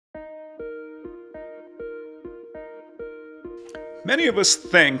Many of us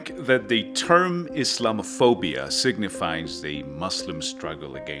think that the term Islamophobia signifies the Muslim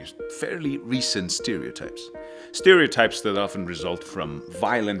struggle against fairly recent stereotypes. Stereotypes that often result from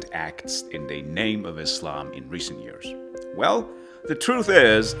violent acts in the name of Islam in recent years. Well, the truth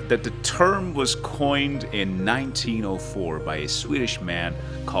is that the term was coined in 1904 by a Swedish man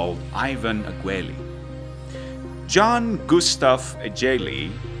called Ivan Aguéli. John Gustav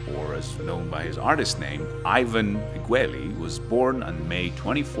Aguéli, or as known by his artist name, Ivan Aguéli, was born on May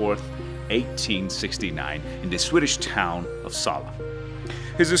 24, 1869 in the Swedish town of Sala.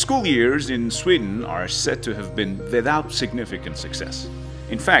 His school years in Sweden are said to have been without significant success.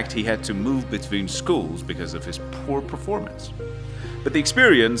 In fact, he had to move between schools because of his poor performance. But the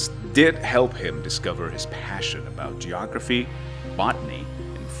experience did help him discover his passion about geography, botany,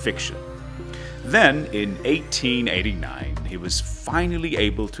 and fiction. Then, in 1889, he was finally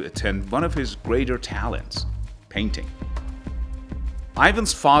able to attend one of his greater talents, painting.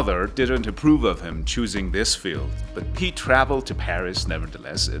 Ivan's father didn't approve of him choosing this field, but he traveled to Paris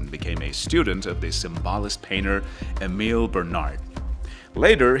nevertheless and became a student of the symbolist painter Emile Bernard.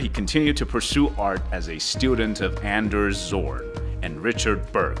 Later, he continued to pursue art as a student of Anders Zorn and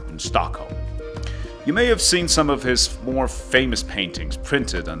Richard Berg in Stockholm. You may have seen some of his more famous paintings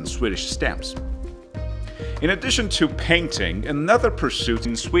printed on Swedish stamps. In addition to painting, another pursuit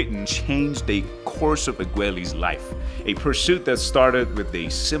in Sweden changed the course of Aguéli's life, a pursuit that started with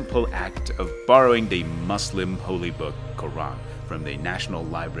the simple act of borrowing the Muslim holy book Quran from the National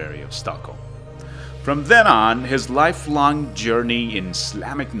Library of Stockholm. From then on, his lifelong journey in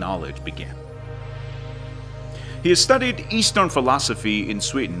Islamic knowledge began. He has studied Eastern philosophy in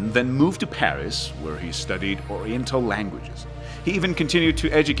Sweden, then moved to Paris, where he studied Oriental languages. He even continued to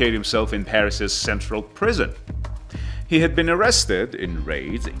educate himself in Paris's central prison. He had been arrested in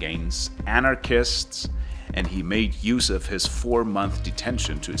raids against anarchists, and he made use of his 4-month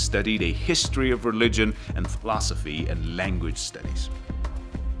detention to study the history of religion and philosophy and language studies.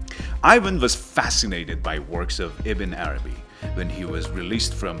 Ivan was fascinated by works of Ibn Arabi. When he was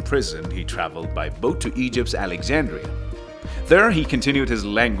released from prison, he traveled by boat to Egypt's Alexandria. There, he continued his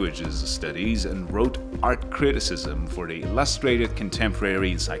languages studies and wrote art criticism for the Illustrated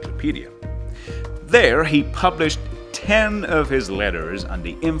Contemporary Encyclopedia. There, he published 10 of his letters on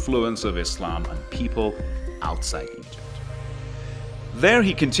the influence of Islam on people outside Egypt. There,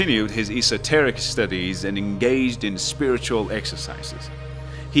 he continued his esoteric studies and engaged in spiritual exercises.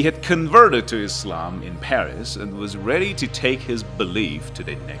 He had converted to Islam in Paris and was ready to take his belief to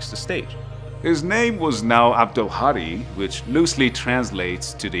the next stage. His name was now Abdul Hadi, which loosely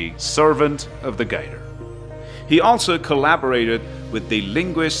translates to the servant of the guider. He also collaborated with the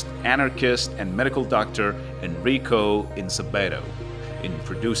linguist, anarchist, and medical doctor Enrico Insabeto in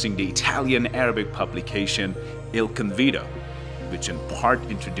producing the Italian-Arabic publication Il Convito, which in part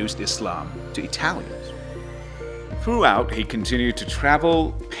introduced Islam to Italians. Throughout, he continued to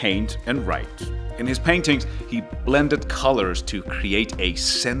travel, paint, and write. In his paintings, he blended colors to create a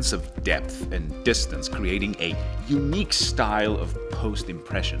sense of depth and distance, creating a unique style of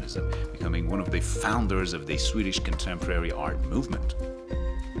post-impressionism, becoming one of the founders of the Swedish contemporary art movement.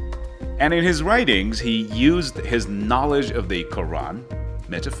 And in his writings, he used his knowledge of the Quran,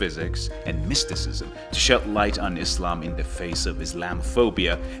 metaphysics, and mysticism to shed light on Islam in the face of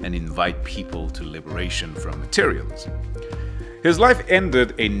Islamophobia and invite people to liberation from materialism. His life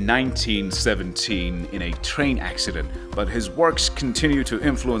ended in 1917 in a train accident, but his works continue to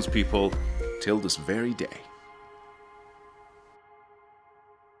influence people till this very day.